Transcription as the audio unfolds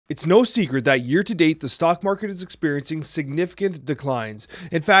It's no secret that year to date, the stock market is experiencing significant declines.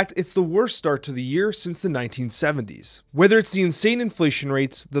 In fact, it's the worst start to the year since the 1970s. Whether it's the insane inflation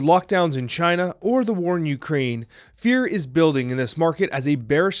rates, the lockdowns in China, or the war in Ukraine, fear is building in this market as a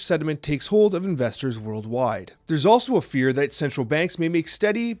bearish sentiment takes hold of investors worldwide. There's also a fear that central banks may make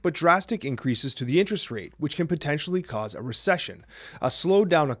steady but drastic increases to the interest rate, which can potentially cause a recession. A slowed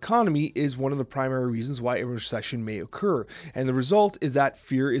down economy is one of the primary reasons why a recession may occur, and the result is that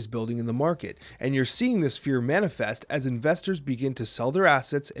fear is building in the market, and you're seeing this fear manifest as investors begin to sell their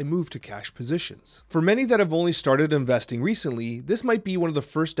assets and move to cash positions. For many that have only started investing recently, this might be one of the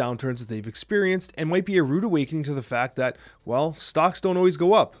first downturns that they've experienced and might be a rude awakening to the fact that, well, stocks don't always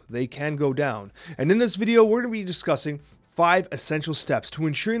go up, they can go down. And in this video, we're going to be discussing 5 essential steps to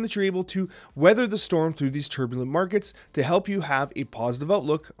ensuring that you're able to weather the storm through these turbulent markets to help you have a positive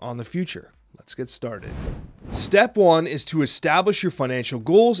outlook on the future. Let's get started. Step 1 is to establish your financial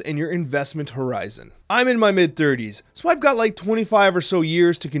goals and your investment horizon. I'm in my mid-30s, so I've got like 25 or so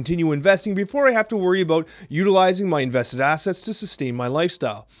years to continue investing before I have to worry about utilizing my invested assets to sustain my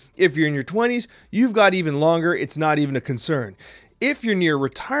lifestyle. If you're in your 20s, you've got even longer, it's not even a concern. If you're near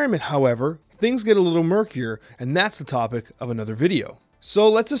retirement, however, things get a little murkier, and that's the topic of another video. So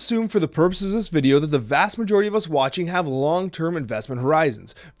let's assume for the purposes of this video that the vast majority of us watching have long-term investment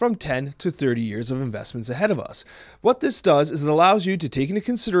horizons, from 10 to 30 years of investments ahead of us. What this does is it allows you to take into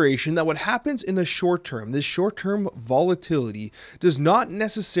consideration that what happens in the short term, this short-term volatility, does not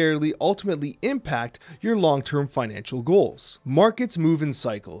necessarily ultimately impact your long-term financial goals. Markets move in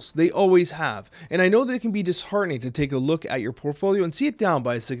cycles, they always have, and I know that it can be disheartening to take a look at your portfolio and see it down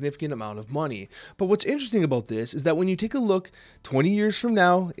by a significant amount of money. But what's interesting about this is that when you take a look 20 years from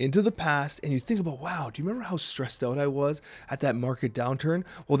now into the past and you think about, wow, do you remember how stressed out I was at that market downturn?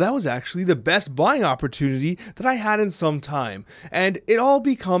 Well, that was actually the best buying opportunity that I had in some time. And it all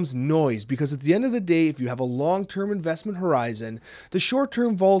becomes noise because at the end of the day, if you have a long-term investment horizon, the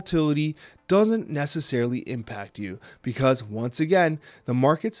short-term volatility doesn't necessarily impact you because, once again, the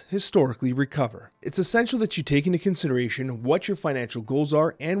markets historically recover. It's essential that you take into consideration what your financial goals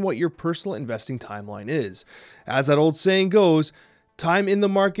are and what your personal investing timeline is. As that old saying goes, time in the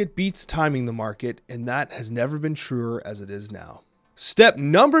market beats timing the market, and that has never been truer as it is now. Step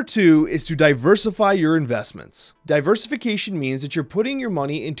number 2 is to diversify your investments. Diversification means that you're putting your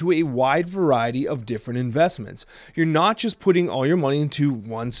money into a wide variety of different investments. You're not just putting all your money into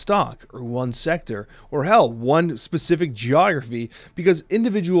one stock or one sector or hell, one specific geography, because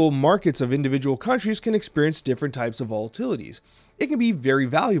individual markets of individual countries can experience different types of volatilities. It can be very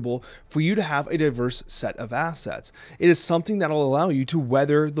valuable for you to have a diverse set of assets. It is something that will allow you to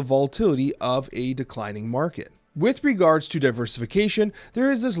weather the volatility of a declining market. With regards to diversification, there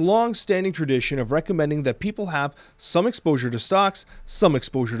is this long-standing tradition of recommending that people have some exposure to stocks, some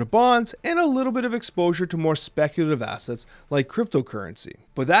exposure to bonds, and a little bit of exposure to more speculative assets like cryptocurrency.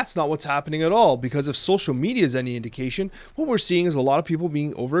 But that's not what's happening at all, because if social media is any indication, what we're seeing is a lot of people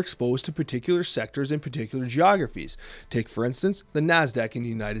being overexposed to particular sectors and particular geographies. Take, for instance, the NASDAQ in the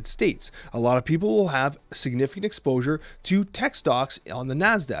United States. A lot of people will have significant exposure to tech stocks on the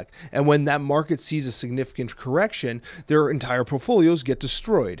NASDAQ, and when that market sees a significant correction, their entire portfolios get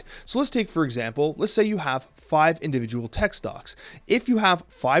destroyed. So let's take, for example, let's say you have 5 individual tech stocks. If you have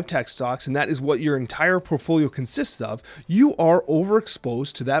 5 tech stocks and that is what your entire portfolio consists of, you are overexposed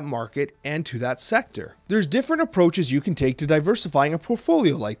to that market and to that sector. There's different approaches you can take to diversifying a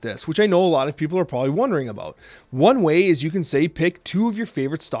portfolio like this, which I know a lot of people are probably wondering about. One way is you can say pick 2 of your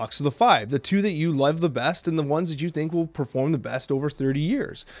favorite stocks of the 5, the 2 that you love the best and the ones that you think will perform the best over 30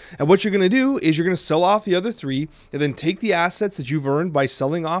 years. And what you're going to do is you're going to sell off the other 3 and then take the assets that you've earned by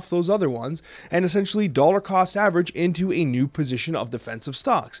selling off those other ones and essentially dollar cost average into a new position of defensive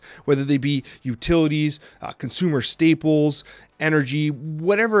stocks, whether they be utilities, consumer staples, energy,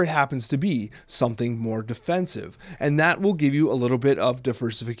 whatever it happens to be, something more defensive. And that will give you a little bit of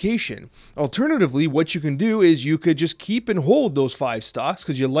diversification. Alternatively, what you can do is you could just keep and hold those 5 stocks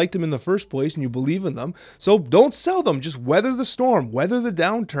because you liked them in the first place and you believe in them. So don't sell them, just weather the storm, weather the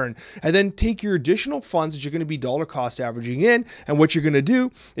downturn, and then take your additional funds that you're going to be dollar cost averaging in. And what you're going to do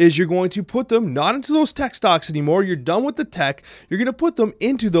is you're going to put them not into those tech stocks anymore. You're done with the tech. You're going to put them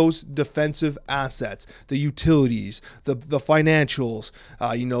into those defensive assets, the utilities, the financials,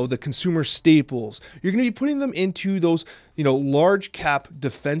 the consumer staples. You're going to be putting them into those, large cap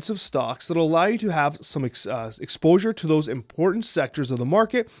defensive stocks that will allow you to have some exposure to those important sectors of the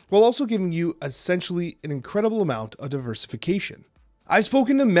market while also giving you essentially an incredible amount of diversification. I've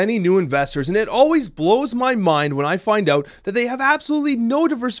spoken to many new investors, and it always blows my mind when I find out that they have absolutely no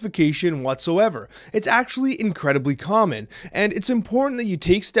diversification whatsoever. It's actually incredibly common, and it's important that you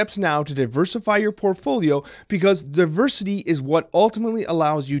take steps now to diversify your portfolio, because diversity is what ultimately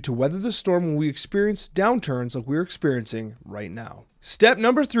allows you to weather the storm when we experience downturns like we're experiencing right now. Step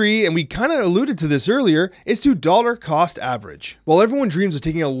number 3, and we kind of alluded to this earlier, is to dollar cost average. While everyone dreams of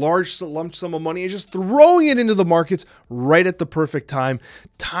taking a large lump sum of money and just throwing it into the markets right at the perfect time,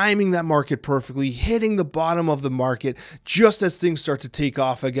 timing that market perfectly, hitting the bottom of the market just as things start to take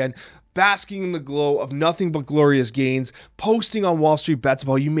off again, basking in the glow of nothing but glorious gains, posting on Wall Street Bets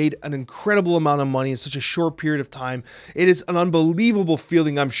about you made an incredible amount of money in such a short period of time. It is an unbelievable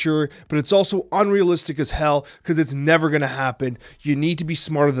feeling, I'm sure, but it's also unrealistic as hell, because it's never going to happen. You need to be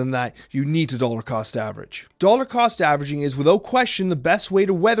smarter than that. You need to dollar cost average. Dollar cost averaging is without question the best way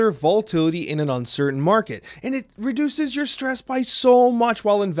to weather volatility in an uncertain market, and it reduces your stress by so much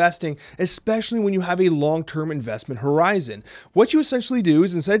while investing, especially when you have a long-term investment horizon. What you essentially do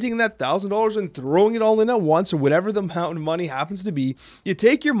is, instead of taking that $1,000 and throwing it all in at once, or whatever the amount of money happens to be, you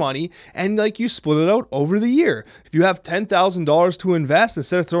take your money and you split it out over the year. If you have $10,000 to invest,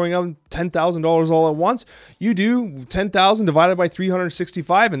 instead of throwing out $10,000 all at once, you do 10,000 divided by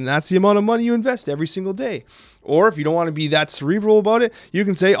 365, and that's the amount of money you invest every single day. Or if you don't want to be that cerebral about it, you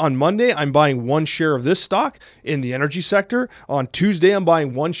can say, on Monday, I'm buying 1 share of this stock in the energy sector. On Tuesday, I'm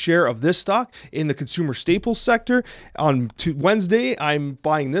buying 1 share of this stock in the consumer staples sector. On Wednesday, I'm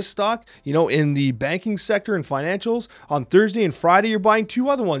buying this stock, in the banking sector and financials. On Thursday and Friday, you're buying 2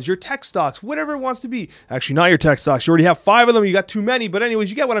 other ones, your tech stocks, whatever it wants to be. Actually, not your tech stocks. You already have 5 of them. You got too many. But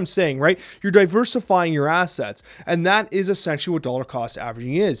anyways, you get what I'm saying, right? You're diversifying your assets. And that is essentially what dollar cost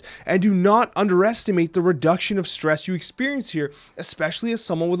averaging is. And do not underestimate the reduction of stress you experience here, especially as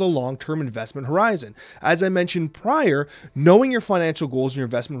someone with a long-term investment horizon. As I mentioned prior, knowing your financial goals and your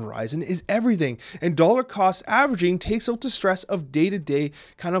investment horizon is everything, and dollar cost averaging takes out the stress of day-to-day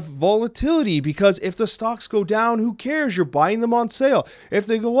kind of volatility, because if the stocks go down, who cares? You're buying them on sale. If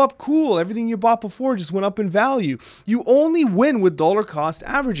they go up, cool, everything you bought before just went up in value. You only win with dollar cost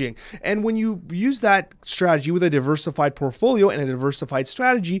averaging, and when you use that strategy with a diversified portfolio and a diversified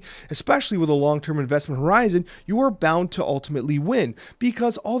strategy, especially with a long-term investment horizon, you are bound to ultimately win,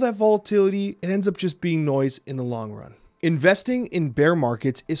 because all that volatility, it ends up just being noise in the long run. Investing in bear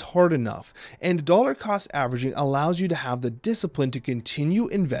markets is hard enough, and dollar cost averaging allows you to have the discipline to continue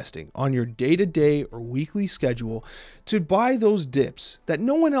investing on your day-to-day or weekly schedule to buy those dips that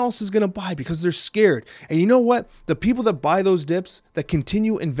no one else is going to buy because they're scared. And you know what? The people that buy those dips, that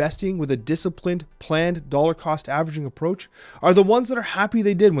continue investing with a disciplined, planned dollar cost averaging approach, are the ones that are happy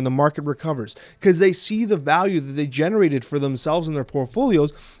they did when the market recovers, because they see the value that they generated for themselves and their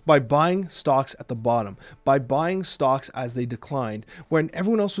portfolios by buying stocks at the bottom, by buying stocks as they declined when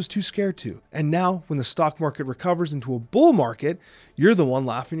everyone else was too scared to. And now when the stock market recovers into a bull market, you're the one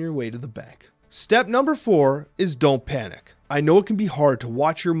laughing your way to the bank. Step number 4 is don't panic. I know it can be hard to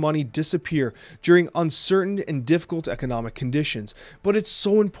watch your money disappear during uncertain and difficult economic conditions, but it's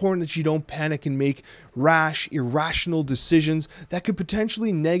so important that you don't panic and make rash, irrational decisions that could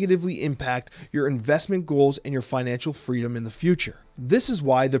potentially negatively impact your investment goals and your financial freedom in the future. This is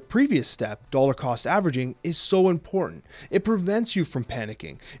why the previous step, dollar cost averaging, is so important. It prevents you from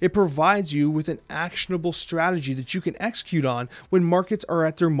panicking. It provides you with an actionable strategy that you can execute on when markets are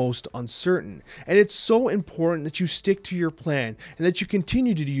at their most uncertain. And it's so important that you stick to your plan and that you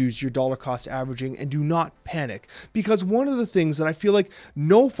continue to use your dollar cost averaging and do not panic. Because one of the things that I feel like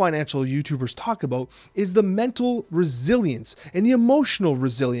no financial YouTubers talk about is the mental resilience and the emotional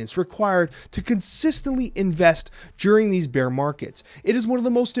resilience required to consistently invest during these bear markets. It is one of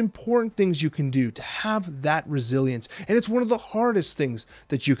the most important things you can do to have that resilience, and it's one of the hardest things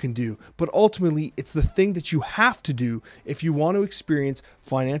that you can do, but ultimately it's the thing that you have to do if you want to experience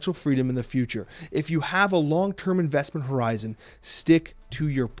financial freedom in the future. If you have a long-term investment horizon, stick to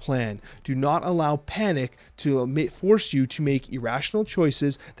your plan. Do not allow panic to force you to make irrational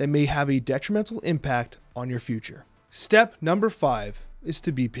choices that may have a detrimental impact on your future. Step number 5 is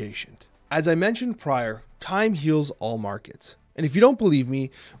to be patient. As I mentioned prior, time heals all markets. And if you don't believe me,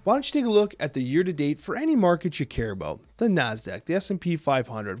 why don't you take a look at the year-to-date for any market you care about. The NASDAQ, the S&P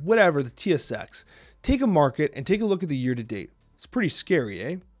 500, whatever, the TSX. Take a market and take a look at the year-to-date. It's pretty scary,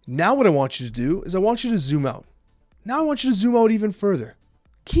 eh? Now what I want you to do is I want you to zoom out. Now I want you to zoom out even further.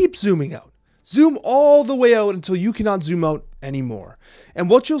 Keep zooming out. Zoom all the way out until you cannot zoom out anymore. And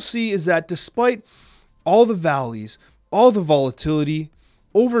what you'll see is that despite all the valleys, all the volatility,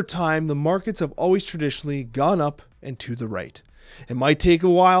 over time, the markets have always traditionally gone up and to the right. It might take a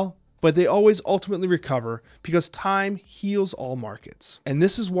while, but they always ultimately recover because time heals all markets. And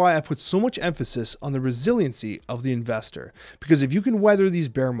this is why I put so much emphasis on the resiliency of the investor. Because if you can weather these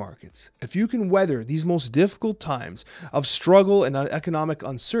bear markets, if you can weather these most difficult times of struggle and economic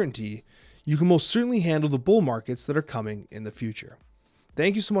uncertainty, you can most certainly handle the bull markets that are coming in the future.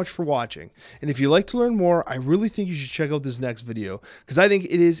 Thank you so much for watching, and if you'd like to learn more, I really think you should check out this next video because I think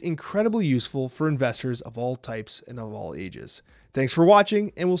it is incredibly useful for investors of all types and of all ages. Thanks for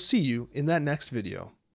watching, and we'll see you in that next video.